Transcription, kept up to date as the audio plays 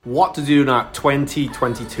What to do now.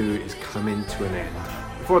 2022 is coming to an end.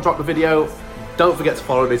 Before I drop the video, don't forget to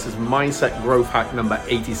follow this as Mindset Growth Hack number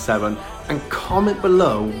 87 and comment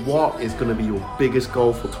below what is going to be your biggest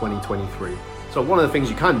goal for 2023. So one of the things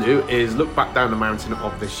you can do is look back down the mountain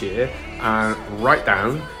of this year and write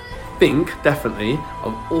down, think definitely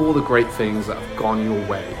of all the great things that have gone your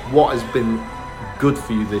way. What has been good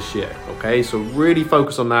for you this year, okay? So really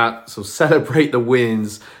focus on that. So celebrate the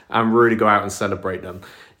wins and really go out and celebrate them.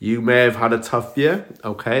 You may have had a tough year,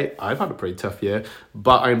 okay? I've had a pretty tough year,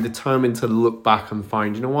 but I'm determined to look back and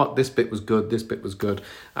find, you know what, this bit was good, this bit was good.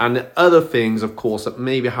 And other things, of course, that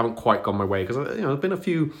maybe haven't quite gone my way, because there's been a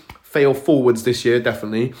few fail forwards this year,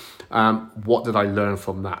 definitely. What did I learn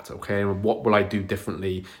from that, okay? And what will I do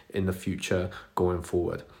differently in the future going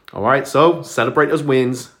forward? All right, so celebrate those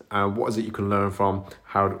wins. What is it you can learn from?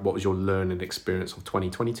 What was your learning experience of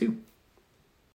 2022?